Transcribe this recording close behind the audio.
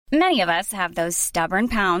Many of us have those stubborn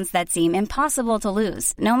pounds that seem impossible to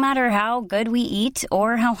lose, no matter how good we eat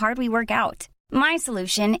or how hard we work out. My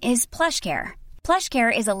solution is PlushCare.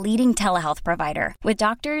 PlushCare is a leading telehealth provider with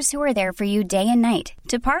doctors who are there for you day and night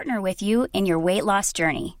to partner with you in your weight loss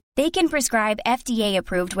journey. They can prescribe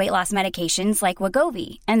FDA-approved weight loss medications like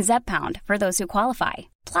Wegovy and Zepbound for those who qualify.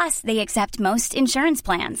 Plus, they accept most insurance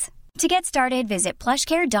plans. To get started, visit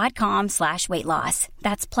plushcare.com/weightloss.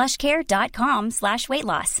 That's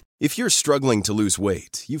plushcare.com/weightloss. If you're struggling to lose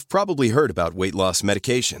weight, you've probably heard about weight loss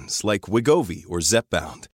medications like Wegovy or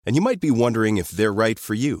Zepbound, and you might be wondering if they're right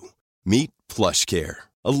for you. Meet PlushCare,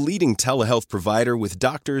 a leading telehealth provider with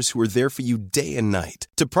doctors who are there for you day and night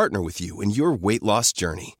to partner with you in your weight loss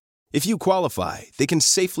journey. If you qualify, they can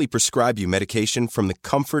safely prescribe you medication from the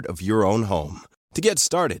comfort of your own home. To get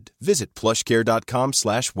started, visit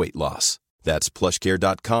plushcare.com/weightloss. That's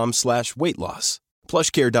plushcare.com/weightloss.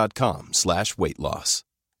 plushcare.com/weightloss.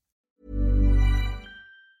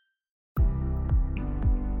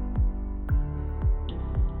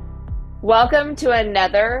 Welcome to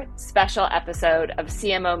another special episode of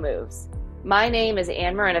CMO Moves. My name is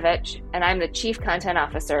Anne Marinovich, and I'm the Chief Content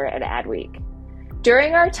Officer at Adweek.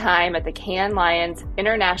 During our time at the Cannes Lions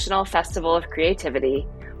International Festival of Creativity,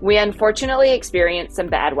 we unfortunately experienced some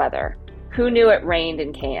bad weather. Who knew it rained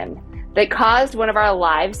in Cannes? That caused one of our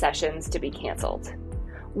live sessions to be canceled.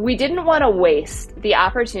 We didn't want to waste the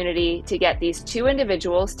opportunity to get these two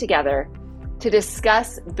individuals together to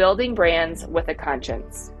discuss building brands with a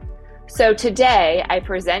conscience. So today I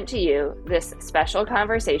present to you this special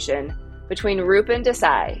conversation between Rupen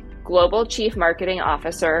Desai, Global Chief Marketing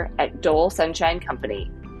Officer at Dole Sunshine Company,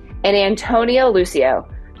 and Antonio Lucio,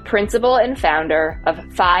 Principal and founder of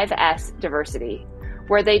 5S Diversity,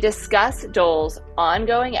 where they discuss Dole's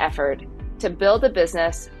ongoing effort to build a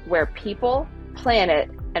business where people, planet,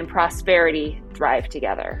 and prosperity thrive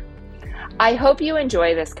together. I hope you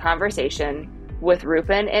enjoy this conversation with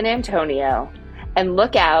Rupen and Antonio, and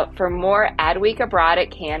look out for more Adweek Abroad at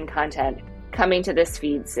Cannes content coming to this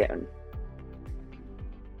feed soon.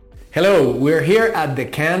 Hello, we're here at the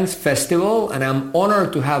Cannes Festival, and I'm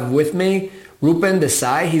honored to have with me Rupen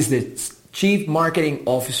Desai. He's the Chief Marketing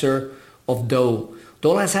Officer of Dole.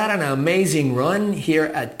 Dole has had an amazing run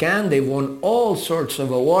here at Cannes. They've won all sorts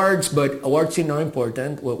of awards, but awards are not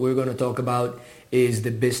important. What we're going to talk about is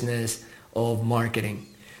the business of marketing.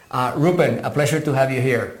 Rupen, a pleasure to have you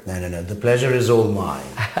here. No. The pleasure is all mine.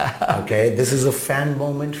 Okay, this is a fan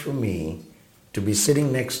moment for me to be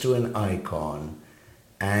sitting next to an icon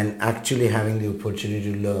and actually having the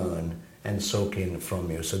opportunity to learn and soak in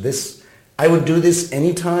from you. So I would do this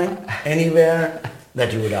anytime, anywhere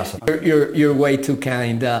that you would ask. You're way too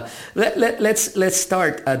kind. Let's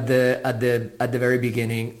start at the very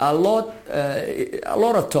beginning. A lot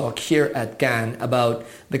of talk here at Cannes about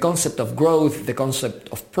the concept of growth, the concept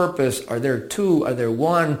of purpose. Are there two? Are there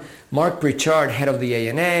one? Mark Pritchard, head of the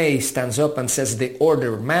ANA, stands up and says the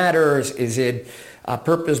order matters. Is it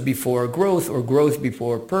purpose before growth or growth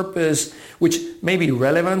before purpose, which may be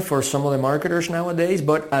relevant for some of the marketers nowadays,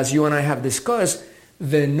 but as you and I have discussed,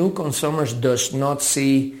 the new consumers does not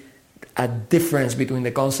see a difference between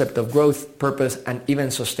the concept of growth, purpose, and even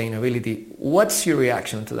sustainability. What's your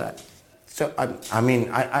reaction to that? So,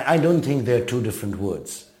 I don't think they're two different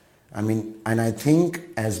words. And I think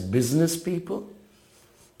as business people,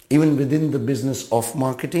 even within the business of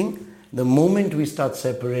marketing, the moment we start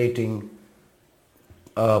separating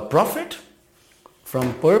profit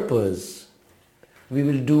from purpose, we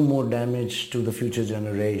will do more damage to the future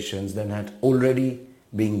generations than had already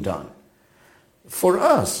been done. For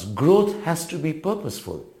us, growth has to be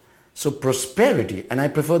purposeful. So prosperity, and I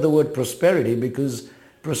prefer the word prosperity because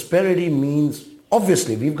prosperity means,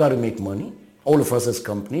 obviously, we've got to make money. All of us as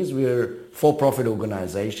companies, we're for-profit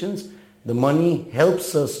organizations. The money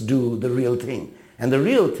helps us do the real thing. And the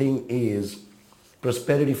real thing is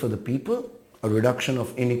prosperity for the people, a reduction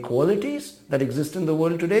of inequalities that exist in the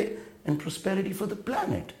world today, and prosperity for the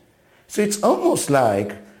planet. So it's almost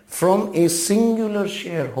like from a singular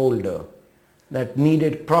shareholder that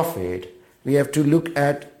needed profit, we have to look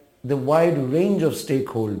at the wide range of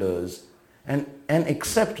stakeholders and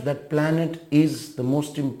accept that planet is the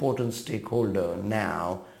most important stakeholder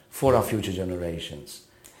now for our future generations.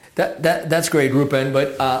 That's great, Rupen,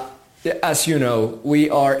 but as you know,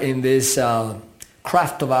 we are in this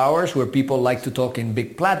craft of ours where people like to talk in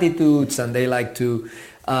big platitudes and they like to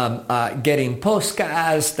get in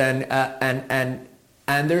postcasts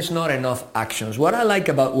and there's not enough actions. What I like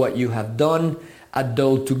about what you have done at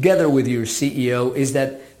Dole together with your CEO is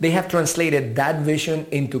that they have translated that vision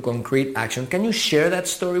into concrete action. Can you share that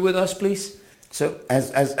story with us, please? So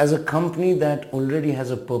as a company that already has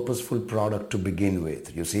a purposeful product to begin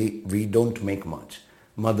with, you see, we don't make much.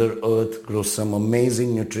 Mother Earth grows some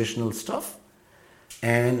amazing nutritional stuff,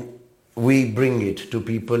 and we bring it to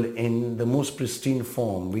people in the most pristine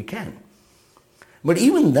form we can. But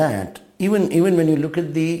even that, even when you look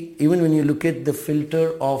at the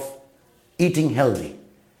filter of eating healthy,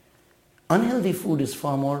 unhealthy food is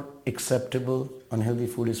far more acceptable, unhealthy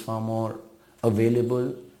food is far more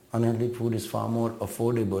available, unhealthy food is far more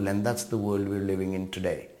affordable, and that's the world we're living in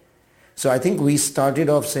today. So I think we started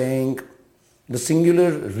off saying the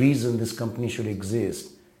singular reason this company should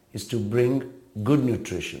exist is to bring good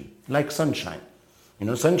nutrition, like Sunshine. You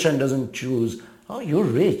know, Sunshine doesn't choose, oh, you're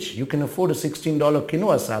rich, you can afford a $16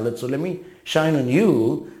 quinoa salad, so let me shine on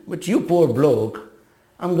you, but you poor bloke,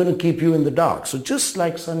 I'm going to keep you in the dark. So just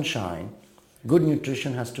like Sunshine, good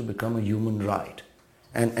nutrition has to become a human right.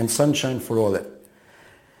 And Sunshine for all that.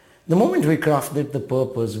 The moment we crafted the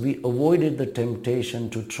purpose, we avoided the temptation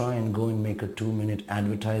to try and go and make a 2-minute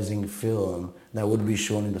advertising film that would be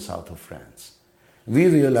shown in the south of France. We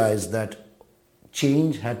realized that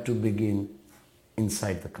change had to begin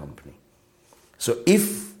inside the company. So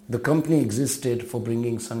if the company existed for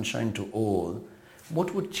bringing sunshine to all,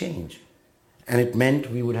 what would change? And it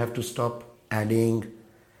meant we would have to stop adding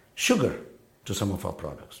sugar to some of our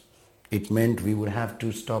products. It meant we would have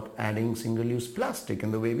to stop adding single-use plastic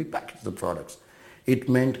in the way we package the products. It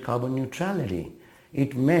meant carbon neutrality.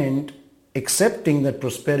 It meant accepting that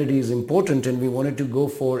prosperity is important, and we wanted to go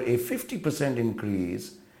for a 50%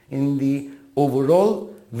 increase in the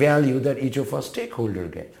overall value that each of our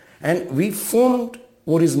stakeholders get. And we formed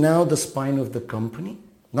what is now the spine of the company,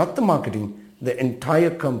 not the marketing, the entire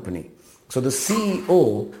company. So the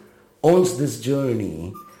CEO owns this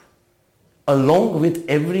journey along with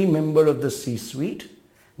every member of the C-suite.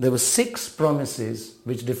 There were 6 promises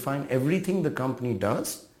which define everything the company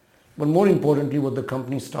does, but more importantly, what the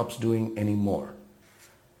company stops doing anymore.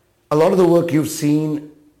 A lot of the work you've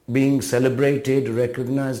seen being celebrated,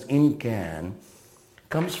 recognized in Cannes,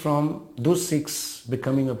 comes from those 6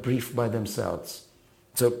 becoming a brief by themselves.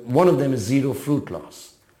 So one of them is zero fruit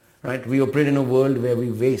loss, right? We operate in a world where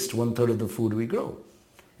we waste 1/3 of the food we grow.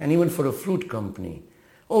 And even for a fruit company,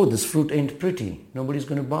 oh, this fruit ain't pretty. Nobody's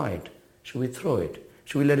going to buy it. Should we throw it?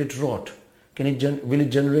 Should we let it rot? Will it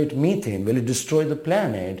generate methane? Will it destroy the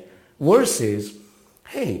planet? Versus,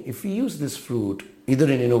 hey, if we use this fruit either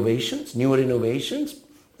in innovations, newer innovations,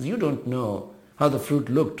 you don't know how the fruit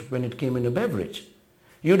looked when it came in a beverage.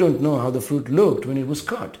 You don't know how the fruit looked when it was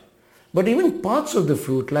cut. But even parts of the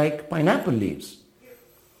fruit like pineapple leaves.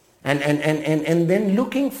 And then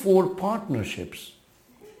looking for partnerships.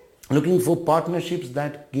 Looking for partnerships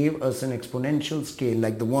that gave us an exponential scale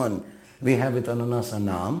like the one we have with Ananas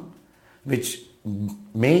Anam, which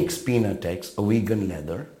makes Peanutex, a vegan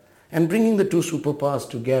leather, and bringing the 2 superpowers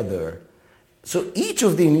together. So each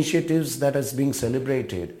of the initiatives that is being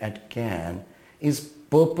celebrated at Cannes is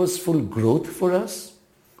purposeful growth for us.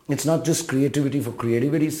 It's not just creativity for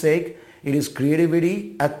creativity's sake. It is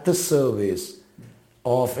creativity at the service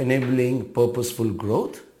of enabling purposeful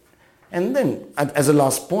growth. And then, as a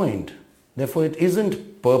last point, therefore it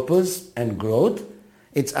isn't purpose and growth,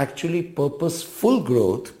 it's actually purposeful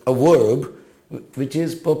growth, a verb, which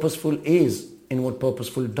is purposeful is in what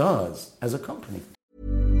purposeful does as a company.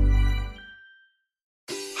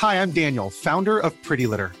 Hi, I'm Daniel, founder of Pretty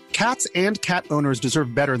Litter. Cats and cat owners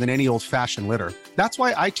deserve better than any old-fashioned litter. That's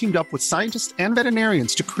why I teamed up with scientists and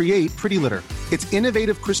veterinarians to create Pretty Litter. Its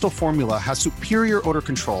innovative crystal formula has superior odor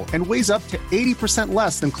control and weighs up to 80%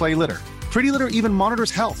 less than clay litter. Pretty Litter even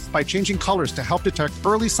monitors health by changing colors to help detect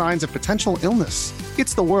early signs of potential illness.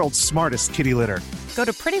 It's the world's smartest kitty litter. Go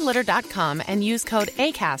to prettylitter.com and use code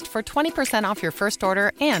ACAST for 20% off your first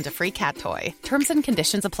order and a free cat toy. Terms and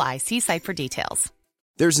conditions apply. See site for details.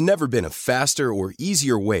 There's never been a faster or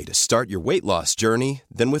easier way to start your weight loss journey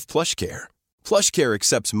than with PlushCare. PlushCare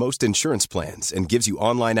accepts most insurance plans and gives you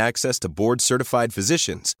online access to board-certified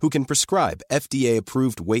physicians who can prescribe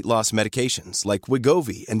FDA-approved weight loss medications like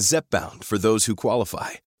Wegovy and Zepbound for those who qualify.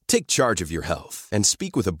 Take charge of your health and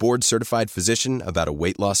speak with a board-certified physician about a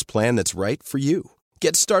weight loss plan that's right for you.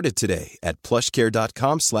 Get started today at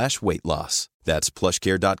plushcare.com/weight loss. That's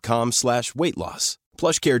plushcare.com/weight loss.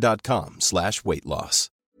 plushcare.com/weight loss.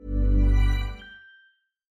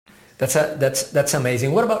 That's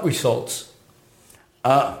amazing. What about results?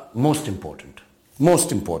 Most important.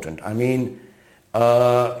 I mean,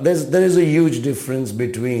 there is a huge difference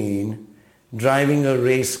between driving a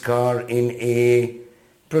race car in a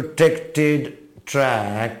protected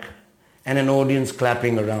track and an audience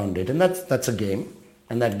clapping around it. And that's a game.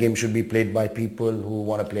 And that game should be played by people who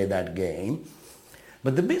want to play that game.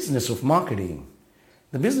 But the business of marketing,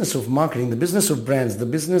 the business of brands, the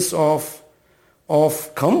business of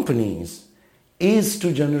companies is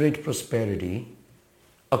to generate prosperity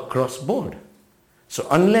across board. So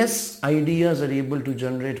unless ideas are able to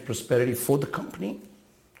generate prosperity for the company,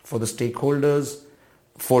 for the stakeholders,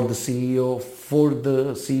 for the CEO, for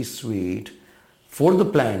the C-suite, for the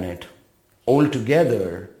planet, all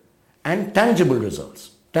together, and tangible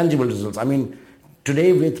results. I mean,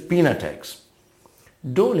 today with Peanutex,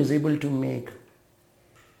 Dole is able to make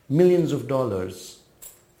millions of dollars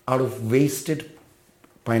out of wasted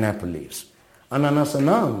pineapple leaves. Ananas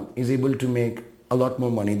Anam is able to make a lot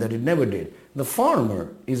more money than it never did. The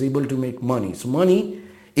farmer is able to make money. So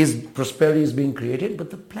prosperity is being created, but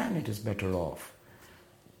the planet is better off.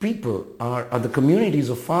 People the communities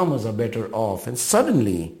of farmers are better off. And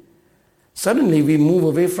suddenly we move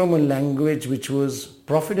away from a language which was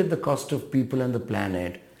profit at the cost of people and the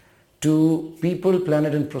planet to people,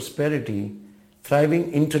 planet and prosperity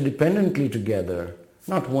thriving interdependently together,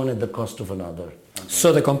 not one at the cost of another.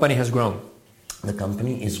 So the company has grown. The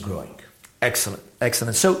company is growing. Excellent.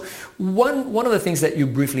 So one of the things that you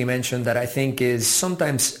briefly mentioned that I think is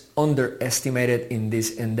sometimes underestimated in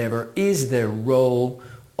this endeavor is the role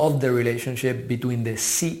of the relationship between the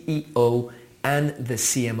CEO and the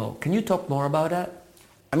CMO. Can you talk more about that?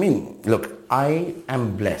 I mean, look, I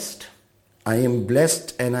am blessed,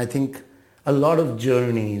 and I think a lot of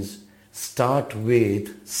journeys start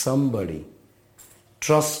with somebody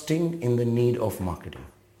trusting in the need of marketing.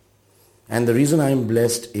 And the reason I am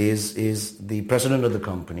blessed is the president of the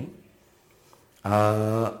company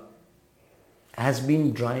has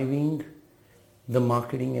been driving the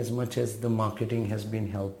marketing as much as the marketing has been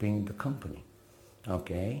helping the company.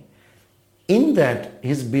 Okay? In that,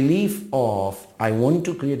 his belief of, I want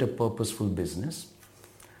to create a purposeful business,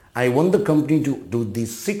 I want the company to do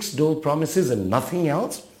these 6 Dole promises and nothing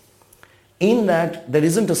else. In that, there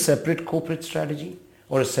isn't a separate corporate strategy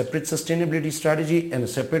or a separate sustainability strategy and a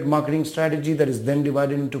separate marketing strategy that is then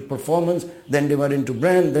divided into performance, then divided into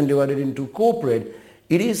brand, then divided into corporate.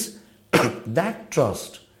 It is that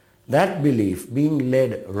trust, that belief being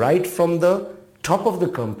led right from the top of the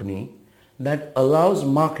company that allows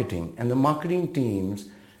marketing and the marketing teams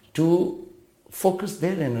to focus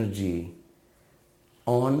their energy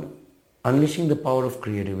on unleashing the power of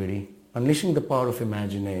creativity, unleashing the power of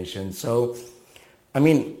imagination. So, I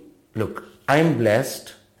mean, look, I am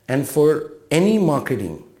blessed, and for any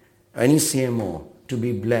marketing, any CMO to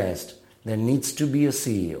be blessed, there needs to be a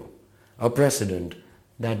CEO, a president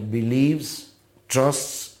that believes,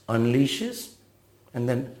 trusts, unleashes, and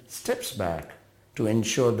then steps back to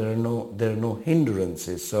ensure there are no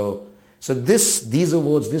hindrances. So these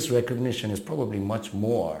awards, this recognition is probably much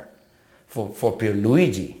more for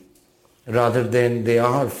Pierluigi rather than they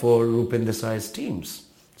are for Rupen Desai's teams.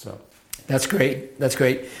 So that's great.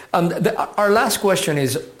 Our last question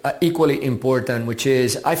is equally important, which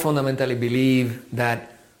is I fundamentally believe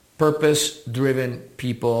that purpose-driven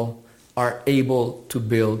people are able to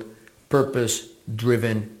build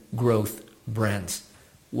purpose-driven growth brands.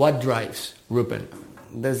 What drives Rupen?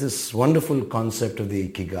 There's this wonderful concept of the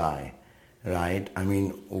Ikigai, right? I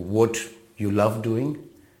mean, what you love doing,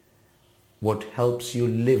 what helps you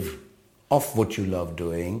live off what you love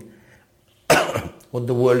doing, what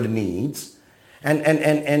the world needs,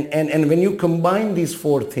 and when you combine these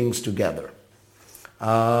 4 things together,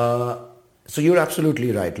 so you're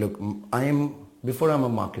absolutely right. Look, before I'm a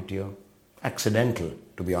marketeer, accidental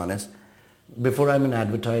to be honest, before I'm an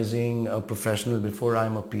advertising professional, before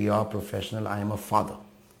I'm a PR professional, I am a father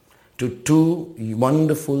to 2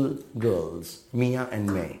 wonderful girls, Mia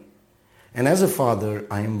and May. And as a father,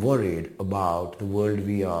 I am worried about the world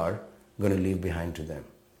we are going to leave behind to them.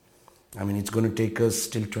 I mean, it's going to take us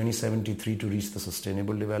till 2073 to reach the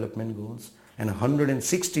Sustainable Development Goals and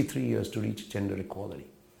 163 years to reach gender equality,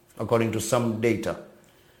 according to some data.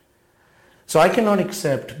 So I cannot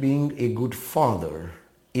accept being a good father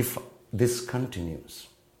if this continues.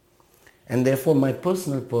 And therefore my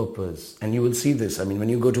personal purpose, and you will see this, I mean, when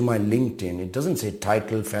you go to my LinkedIn, it doesn't say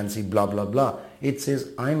title, fancy, blah, blah, blah. It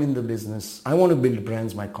says, I'm in the business. I want to build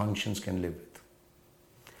brands my conscience can live with.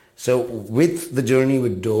 So with the journey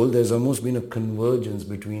with Dole, there's almost been a convergence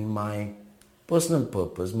between my personal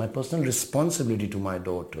purpose, my personal responsibility to my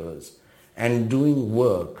daughters, and doing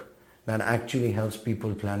work that actually helps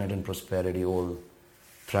people, planet, and prosperity all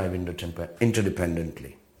thrive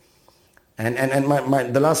interdependently. And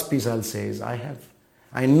the last piece I'll say is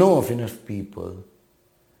I know of enough people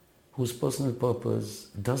whose personal purpose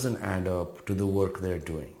doesn't add up to the work they're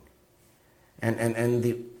doing. We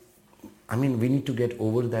need to get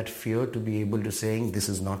over that fear to be able to saying, this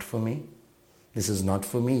is not for me. this is not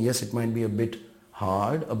for me. Yes, it might be a bit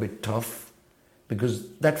hard, a bit tough, because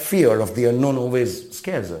that fear of the unknown always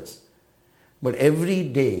scares us. But every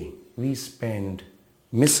day we spend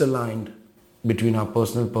misaligned between our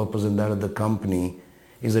personal purpose and that of the company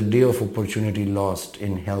is a day of opportunity lost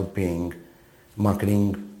in helping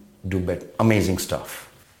marketing do better, amazing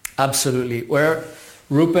stuff. Absolutely. Well,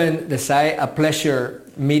 Rupen Desai, a pleasure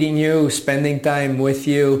meeting you, spending time with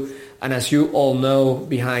you. And as you all know,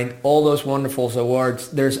 behind all those wonderful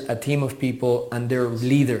awards, there's a team of people and they're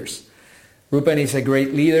leaders. Rupen is a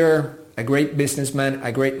great leader, a great businessman,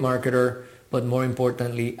 a great marketer, but more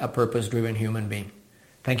importantly, a purpose-driven human being.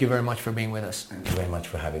 Thank you very much for being with us. Thank you very much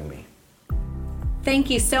for having me.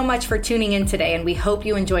 Thank you so much for tuning in today, and we hope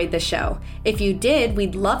you enjoyed the show. If you did,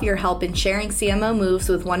 we'd love your help in sharing CMO Moves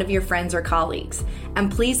with one of your friends or colleagues.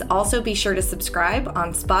 And please also be sure to subscribe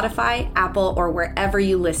on Spotify, Apple, or wherever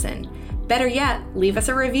you listen. Better yet, leave us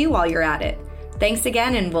a review while you're at it. Thanks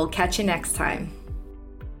again, and we'll catch you next time.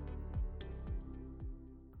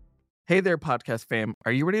 Hey there, podcast fam.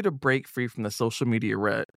 Are you ready to break free from the social media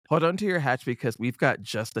rut? Hold on to your hatch because we've got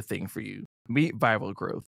just the thing for you. Meet Viral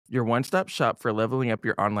Growth, your one-stop shop for leveling up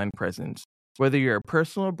your online presence. Whether you're a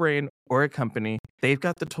personal brand or a company, they've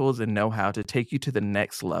got the tools and know-how to take you to the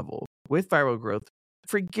next level. With Viral Growth,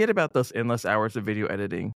 forget about those endless hours of video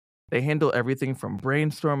editing. They handle everything from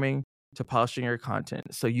brainstorming to polishing your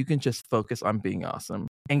content so you can just focus on being awesome.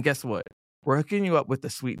 And guess what? We're hooking you up with a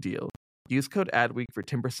sweet deal. Use code ADWEEK for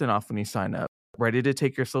 10% off when you sign up. Ready to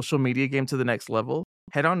take your social media game to the next level?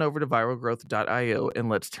 Head on over to viralgrowth.io and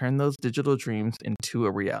let's turn those digital dreams into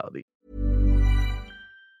a reality.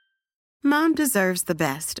 Mom deserves the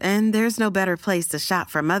best, and there's no better place to shop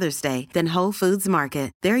for Mother's Day than Whole Foods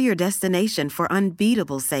Market. They're your destination for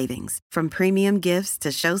unbeatable savings, from premium gifts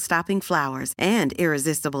to show-stopping flowers and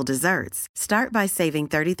irresistible desserts. Start by saving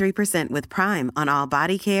 33% with Prime on all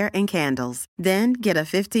body care and candles. Then get a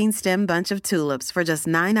 15-stem bunch of tulips for just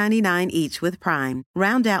 $9.99 each with Prime.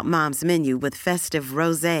 Round out Mom's menu with festive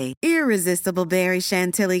rosé, irresistible berry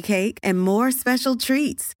chantilly cake, and more special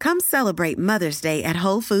treats. Come celebrate Mother's Day at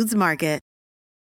Whole Foods Market.